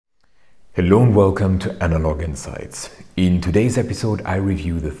Hello and welcome to Analog Insights. In today's episode, I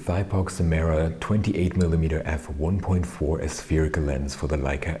review the Thypoch Simera 28mm f1.4 aspherical lens for the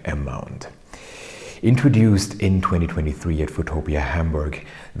Leica M mount. Introduced in 2023 at Photopia Hamburg,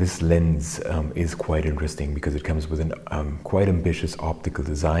 this lens is quite interesting because it comes with an quite ambitious optical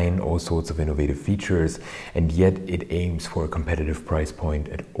design, all sorts of innovative features, and yet it aims for a competitive price point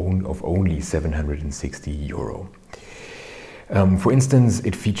of only €760. For instance,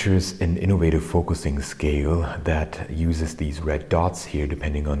 it features an innovative focusing scale that uses these red dots here,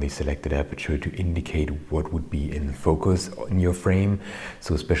 depending on the selected aperture, to indicate what would be in focus in your frame,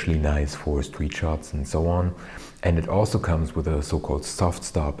 so especially nice for street shots and so on. And it also comes with a so-called soft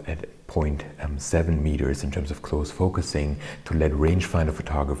stop at 0.7 meters in terms of close focusing to let rangefinder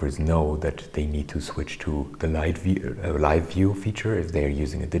photographers know that they need to switch to the live view feature if they're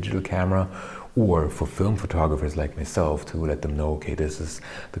using a digital camera, or for film photographers like myself to let them know, okay, this is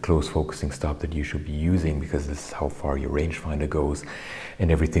the close focusing stop that you should be using because this is how far your rangefinder goes, and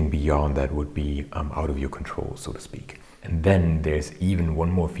everything beyond that would be out of your control, so to speak. And then there's even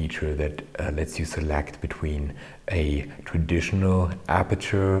one more feature that lets you select between a traditional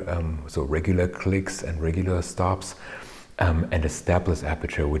aperture, so regular clicks and regular stops, and a stepless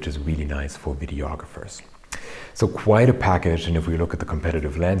aperture, which is really nice for videographers. So quite a package, and if we look at the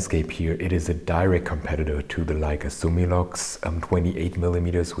competitive landscape here, it is a direct competitor to the Leica Summilux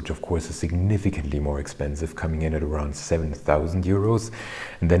 28mm, which of course is significantly more expensive, coming in at around €7,000.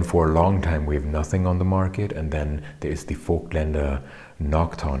 And then for a long time we have nothing on the market, and then there is the Voigtländer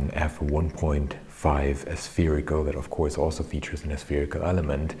Nokton f1.5 aspherical that of course also features an aspherical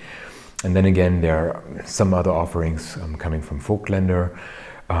element. And then again there are some other offerings coming from Voigtländer.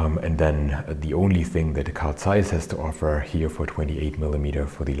 And then the only thing that Zeiss has to offer here for 28mm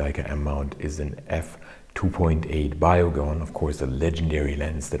for the Leica M mount is an f2.8 Biogon, of course a legendary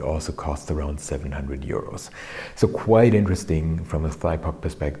lens that also costs around €700. So quite interesting from a Thypoch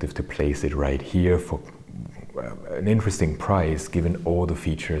perspective to place it right here for an interesting price given all the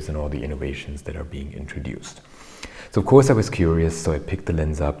features and all the innovations that are being introduced. So of course I was curious, so I picked the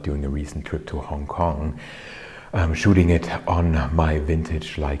lens up during a recent trip to Hong Kong, shooting it on my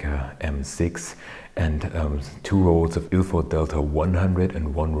vintage Leica M6 and 2 rolls of Ilford Delta 100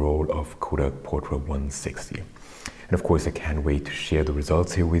 and 1 roll of Kodak Portra 160. And of course I can't wait to share the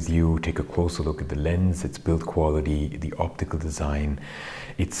results here with you, take a closer look at the lens, its build quality, the optical design,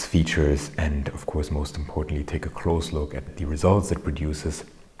 its features, and of course most importantly take a close look at the results it produces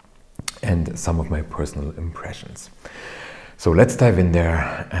and some of my personal impressions. So let's dive in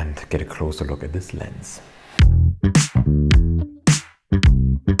there and get a closer look at this lens.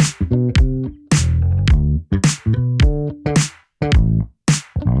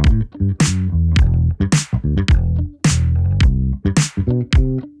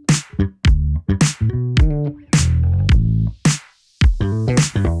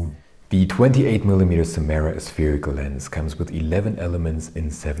 The 28mm Simera aspherical lens comes with 11 elements in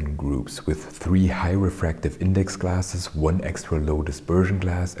 7 groups, with 3 high refractive index glasses, 1 extra low dispersion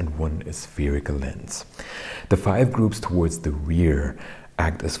glass and 1 aspherical lens. The 5 groups towards the rear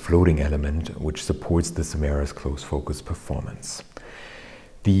act as floating element, which supports the Simera's close focus performance.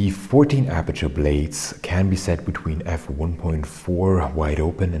 The 14 aperture blades can be set between f1.4 wide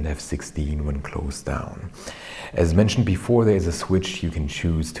open and f16 when closed down. As mentioned before, there is a switch you can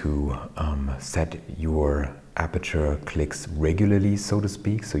choose to set your aperture clicks regularly, so to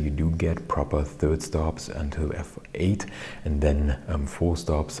speak, so you do get proper third stops until f8 and then full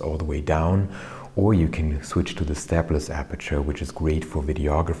stops all the way down. Or you can switch to the stepless aperture, which is great for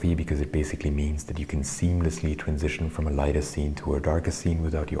videography because it basically means that you can seamlessly transition from a lighter scene to a darker scene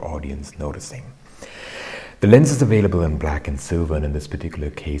without your audience noticing. The lens is available in black and silver, and in this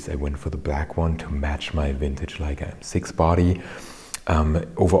particular case I went for the black one to match my vintage Leica M6 body.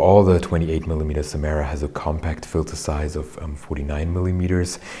 Overall, the 28mm Simera has a compact filter size of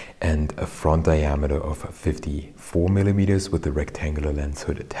 49mm and a front diameter of 54mm with the rectangular lens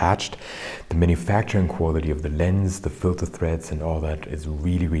hood attached. The manufacturing quality of the lens, the filter threads and all that is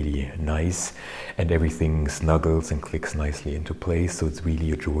really nice, and everything snuggles and clicks nicely into place, so it's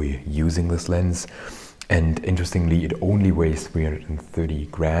really a joy using this lens. And interestingly, it only weighs 330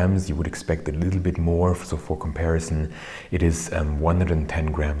 grams. You would expect a little bit more, so for comparison, it is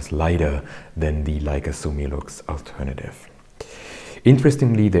 110 grams lighter than the Leica Summilux alternative.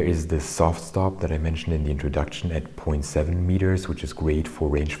 Interestingly, there is this soft stop that I mentioned in the introduction at 0.7 meters, which is great for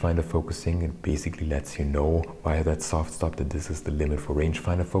rangefinder focusing. It basically lets you know via that soft stop that this is the limit for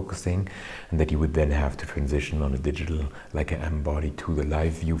rangefinder focusing, and that you would then have to transition on a digital Leica M body to the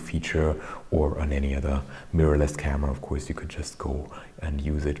live view feature, or on any other mirrorless camera. Of course, you could just go and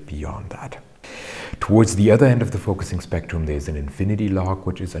use it beyond that. Towards the other end of the focusing spectrum, there's an infinity lock,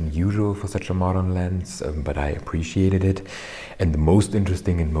 which is unusual for such a modern lens, but I appreciated it. And the most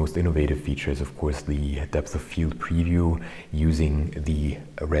interesting and most innovative feature is, of course, the depth of field preview, using the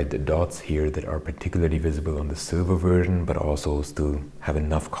red dots here that are particularly visible on the silver version, but also still have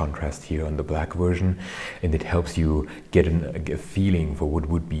enough contrast here on the black version. And it helps you get a feeling for what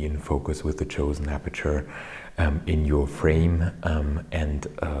would be in focus with the chosen aperture in your frame, and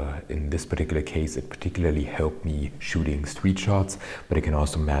in this particular case it particularly helped me shooting street shots, but I can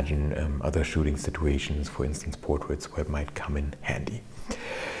also imagine other shooting situations, for instance portraits, where it might come in handy.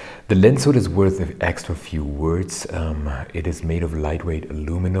 The lens hood is worth an extra few words. It is made of lightweight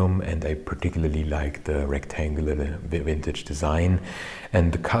aluminum, and I particularly like the rectangular vintage design,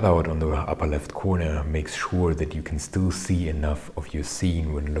 and the cutout on the upper left corner makes sure that you can still see enough of your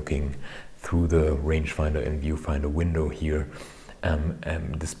scene when looking through the rangefinder and viewfinder window here,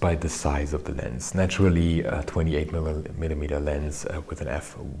 despite the size of the lens. Naturally, a 28mm lens with an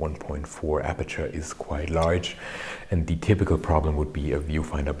f1.4 aperture is quite large, and the typical problem would be a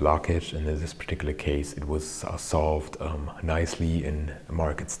viewfinder blockage, and in this particular case it was solved nicely in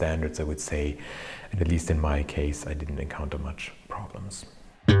market standards, I would say, and at least in my case I didn't encounter much problems.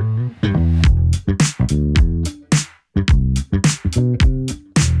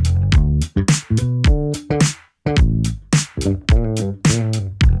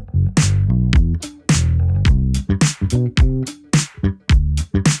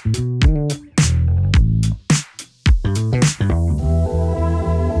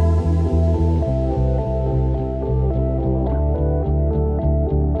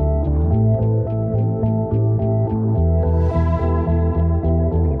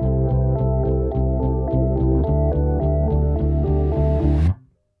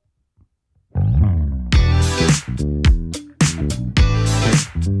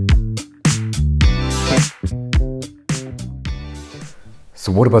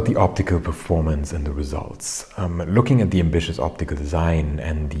 So what about the optical performance and the results? Looking at the ambitious optical design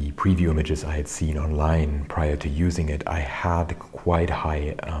and the preview images I had seen online prior to using it, I had quite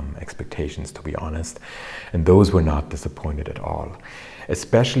high expectations, to be honest, and those were not disappointed at all.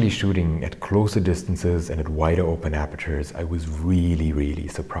 Especially shooting at closer distances and at wider open apertures, I was really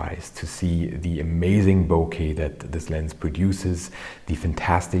surprised to see the amazing bokeh that this lens produces, the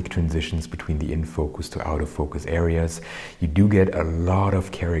fantastic transitions between the in-focus to out-of-focus areas. You do get a lot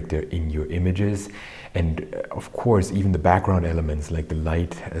of character in your images, and of course even the background elements like the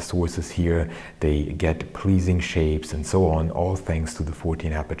light sources here, they get pleasing shapes and so on, all thanks to the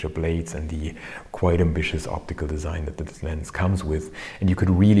 14 aperture blades and the quite ambitious optical design that this lens comes with. And you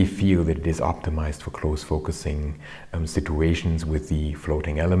could really feel that it is optimized for close focusing situations with the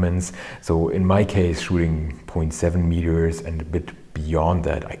floating elements. So in my case, shooting 0.7 meters and a bit beyond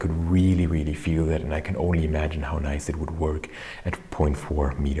that, I could really feel that, and I can only imagine how nice it would work at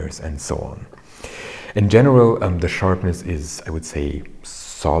 0.4 meters and so on. In general, the sharpness is, I would say,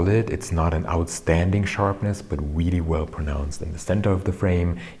 solid. It's not an outstanding sharpness, but really well pronounced in the center of the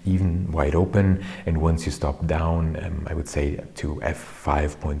frame, even wide open. And once you stop down, I would say to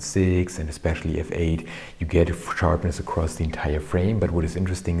f5.6 and especially f8, you get sharpness across the entire frame. But what is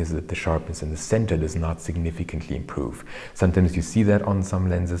interesting is that the sharpness in the center does not significantly improve. Sometimes you see that on some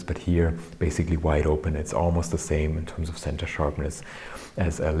lenses, but here, basically wide open, it's almost the same in terms of center sharpness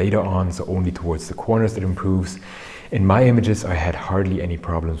as later on, so only towards the corners it improves. In my images, I had hardly any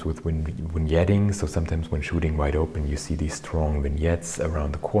problems with vignetting, so sometimes when shooting wide open, you see these strong vignettes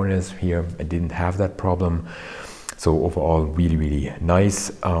around the corners. Here, I didn't have that problem. So overall, really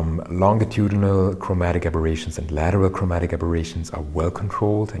nice. Longitudinal chromatic aberrations and lateral chromatic aberrations are well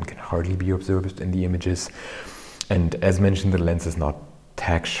controlled and can hardly be observed in the images. And as mentioned, the lens is not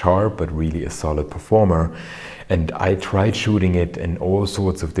tack sharp, but really a solid performer. And I tried shooting it in all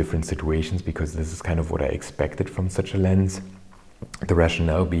sorts of different situations because this is kind of what I expected from such a lens. The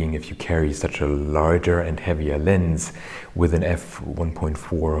rationale being, if you carry such a larger and heavier lens with an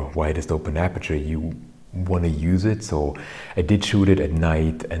f1.4 widest open aperture, you want to use it. So I did shoot it at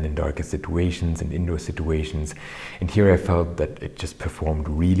night and in darker situations and indoor situations, and here I felt that it just performed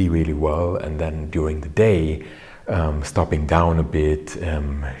really well. And then during the day, stopping down a bit,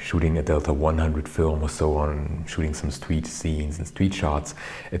 shooting a Delta 100 film or so on, shooting some street scenes and street shots,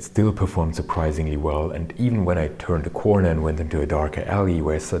 it still performed surprisingly well. And even when I turned a corner and went into a darker alley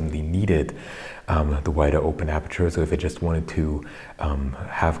where I suddenly needed the wider open aperture, so if I just wanted to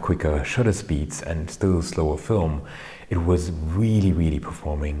have quicker shutter speeds and still slower film, it was really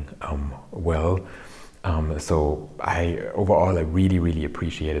performing well. So overall I really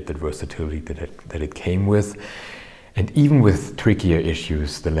appreciated the versatility that it came with. And even with trickier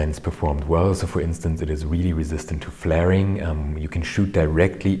issues, the lens performed well. So for instance, it is really resistant to flaring. You can shoot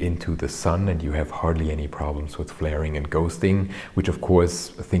directly into the sun and you have hardly any problems with flaring and ghosting, which of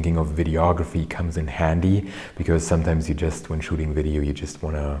course, thinking of videography, comes in handy, because sometimes you just, when shooting video, you just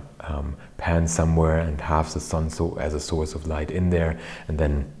want to pan somewhere and have the sun as a source of light in there, and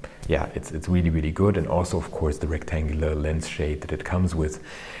then yeah, it's really good. And also of course the rectangular lens shade that it comes with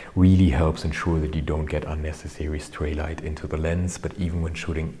really helps ensure that you don't get unnecessary stray light into the lens, but even when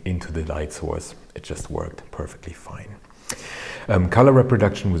shooting into the light source, it just worked perfectly fine. Color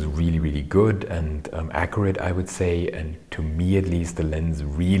reproduction was really good and accurate, I would say, and to me at least the lens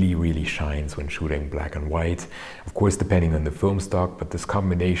really shines when shooting black and white. Of course depending on the film stock, but this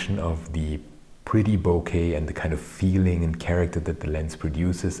combination of the pretty bokeh and the kind of feeling and character that the lens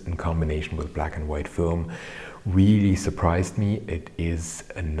produces in combination with black and white film really surprised me. It is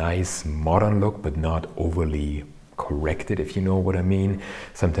a nice modern look, but not overly corrected, if you know what I mean.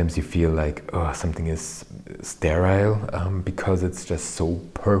 Sometimes you feel like something is sterile because it's just so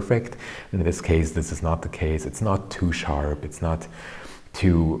perfect. In this case, this is not the case. It's not too sharp, it's not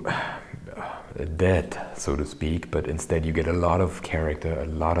too dead, so to speak, but instead you get a lot of character, a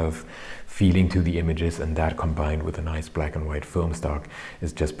lot of feeling to the images, and that combined with a nice black and white film stock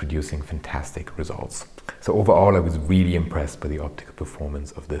is just producing fantastic results. So overall I was really impressed by the optical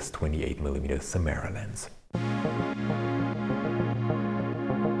performance of this 28mm Simera lens.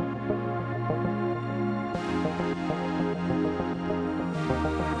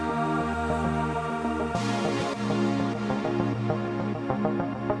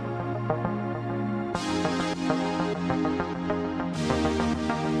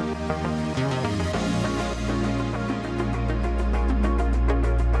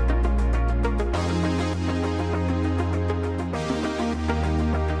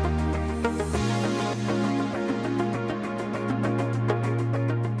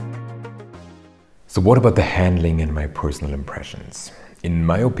 So what about the handling and my personal impressions? In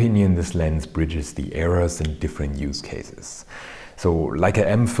my opinion, this lens bridges the eras and different use cases. So Leica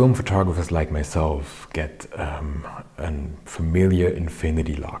M film photographers like myself get a familiar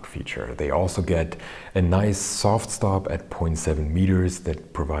infinity lock feature. They also get a nice soft stop at 0.7 meters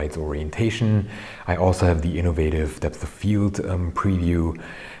that provides orientation. I also have the innovative depth of field preview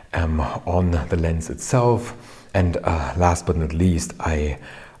on the lens itself. And last but not least, I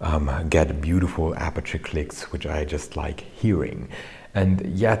get beautiful aperture clicks, which I just like hearing. And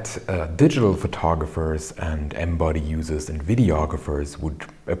yet digital photographers and M-body users and videographers would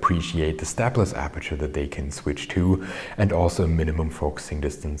appreciate the stepless aperture that they can switch to, and also a minimum focusing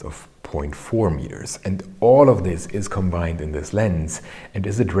distance of 0.4 meters. And all of this is combined in this lens and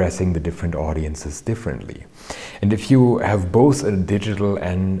is addressing the different audiences differently. And if you have both a digital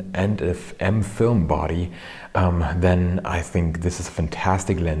and an M film body, then I think this is a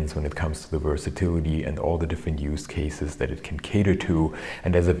fantastic lens when it comes to the versatility and all the different use cases that it can cater to.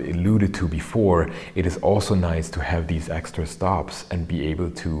 And as I've alluded to before, it is also nice to have these extra stops and be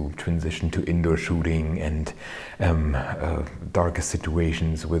able to transition to indoor shooting and darker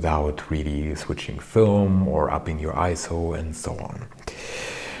situations without really switching film or upping your ISO and so on.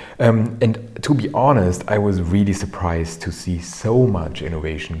 And to be honest, I was really surprised to see so much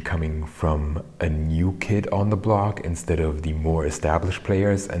innovation coming from a new kid on the block instead of the more established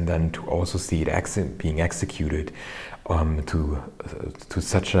players, and then to also see it being executed to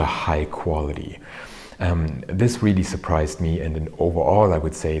such a high quality. This really surprised me, and then overall I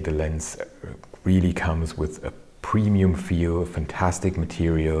would say the lens really comes with a premium feel, fantastic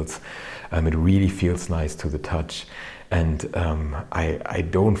materials. It really feels nice to the touch. And I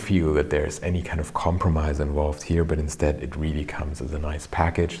don't feel that there's any kind of compromise involved here, but instead it really comes as a nice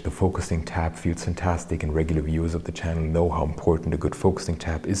package. The focusing tab feels fantastic, and regular viewers of the channel know how important a good focusing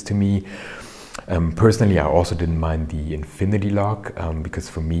tab is to me. Personally, I also didn't mind the infinity lock, because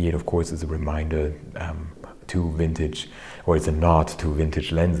for me it of course is a reminder to vintage, or it's a nod to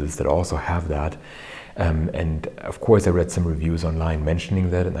vintage lenses that also have that. And of course I read some reviews online mentioning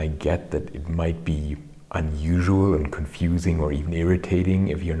that, and I get that it might be unusual and confusing or even irritating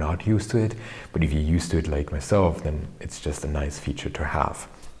if you're not used to it, but if you're used to it like myself, then it's just a nice feature to have.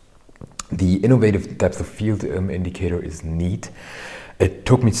 The innovative depth of field indicator is neat. It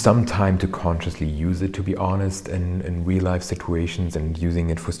took me some time to consciously use it, to be honest, in real life situations and using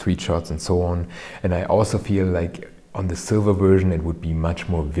it for street shots and so on. And I also feel like on the silver version it would be much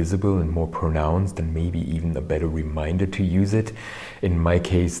more visible and more pronounced, and maybe even a better reminder to use it. In my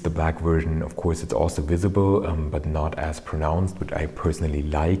case, the black version, of course, it's also visible, but not as pronounced, which I personally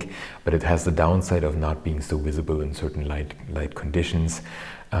like, but it has the downside of not being so visible in certain light conditions.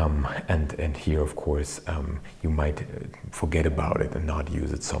 And here, of course, you might forget about it and not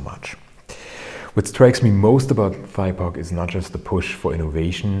use it so much. What strikes me most about Thypoch is not just the push for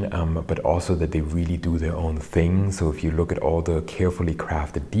innovation, but also that they really do their own thing. So if you look at all the carefully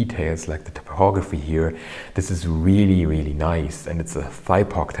crafted details, like the typography here, this is really, really nice. And it's a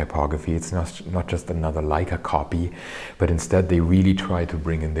Thypoch typography. It's not just another Leica copy, but instead they really try to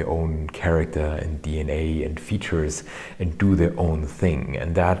bring in their own character and DNA and features and do their own thing.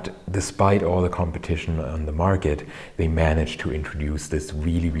 And that, despite all the competition on the market, they managed to introduce this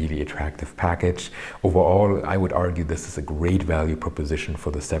really, really attractive package. Overall, I would argue this is a great value proposition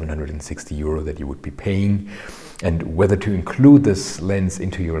for the 760 euro that you would be paying. And whether to include this lens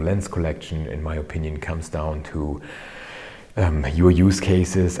into your lens collection, in my opinion, comes down to your use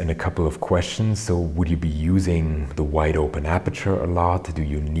cases and a couple of questions. So would you be using the wide open aperture a lot? Do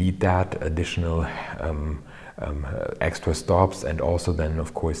you need that additional extra stops? And also then,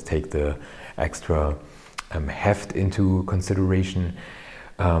 of course, take the extra heft into consideration.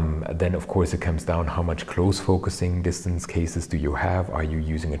 Then of course it comes down how much close focusing distance cases do you have? Are you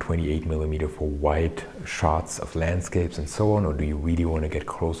using a 28mm for wide shots of landscapes and so on, or do you really want to get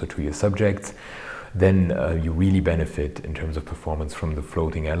closer to your subjects? Then you really benefit in terms of performance from the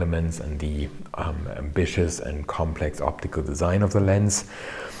floating elements and the ambitious and complex optical design of the lens.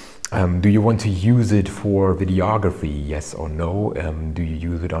 Do you want to use it for videography, yes or no? Do you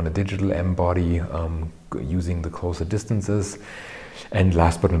use it on a digital M body, using the closer distances? And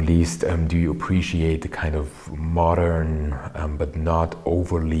last but not least, do you appreciate the kind of modern but not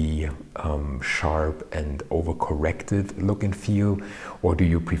overly sharp and overcorrected look and feel? Or do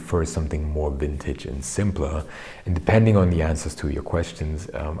you prefer something more vintage and simpler? And depending on the answers to your questions,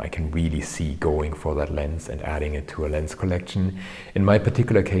 I can really see going for that lens and adding it to a lens collection. In my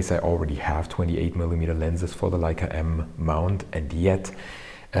particular case, I already have 28mm lenses for the Leica M mount, and yet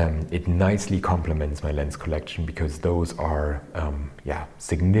it nicely complements my lens collection, because those are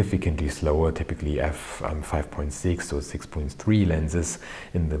significantly slower, typically f5.6 or 6.3 lenses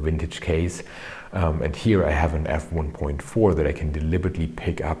in the vintage case. And here I have an f1.4 that I can deliberately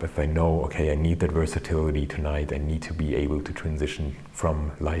pick up if I know, okay, I need that versatility tonight. I need to be able to transition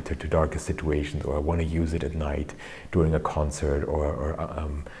from lighter to darker situations, or I want to use it at night during a concert or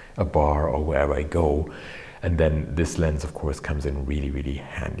a bar or wherever I go. And then this lens, of course, comes in really, really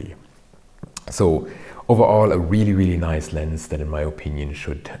handy. So overall, a really, really nice lens that, in my opinion,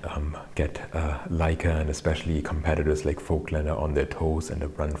 should get Leica and especially competitors like Voigtländer on their toes and a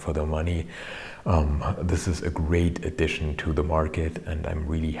run for their money. This is a great addition to the market, and I'm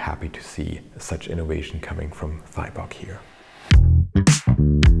really happy to see such innovation coming from Thypoch here.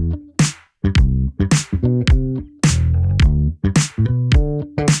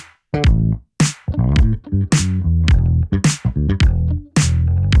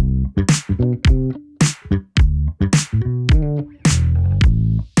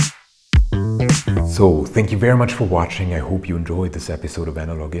 So, thank you very much for watching. I hope you enjoyed this episode of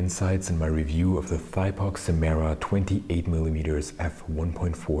Analog Insights and my review of the Thypoch Simera 28mm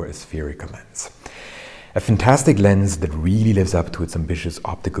f1.4 aspherical lens. A fantastic lens that really lives up to its ambitious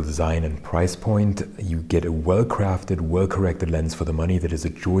optical design and price point. You get a well-crafted, well-corrected lens for the money that is a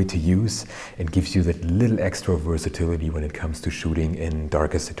joy to use and gives you that little extra versatility when it comes to shooting in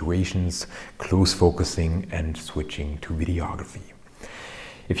darker situations, close focusing, and switching to videography.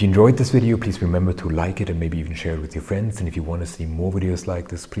 If you enjoyed this video, please remember to like it and maybe even share it with your friends. And if you want to see more videos like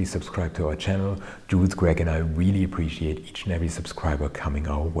this, please subscribe to our channel. Jules, Greg, and I really appreciate each and every subscriber coming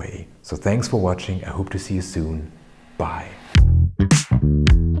our way. So thanks for watching. I hope to see you soon. Bye.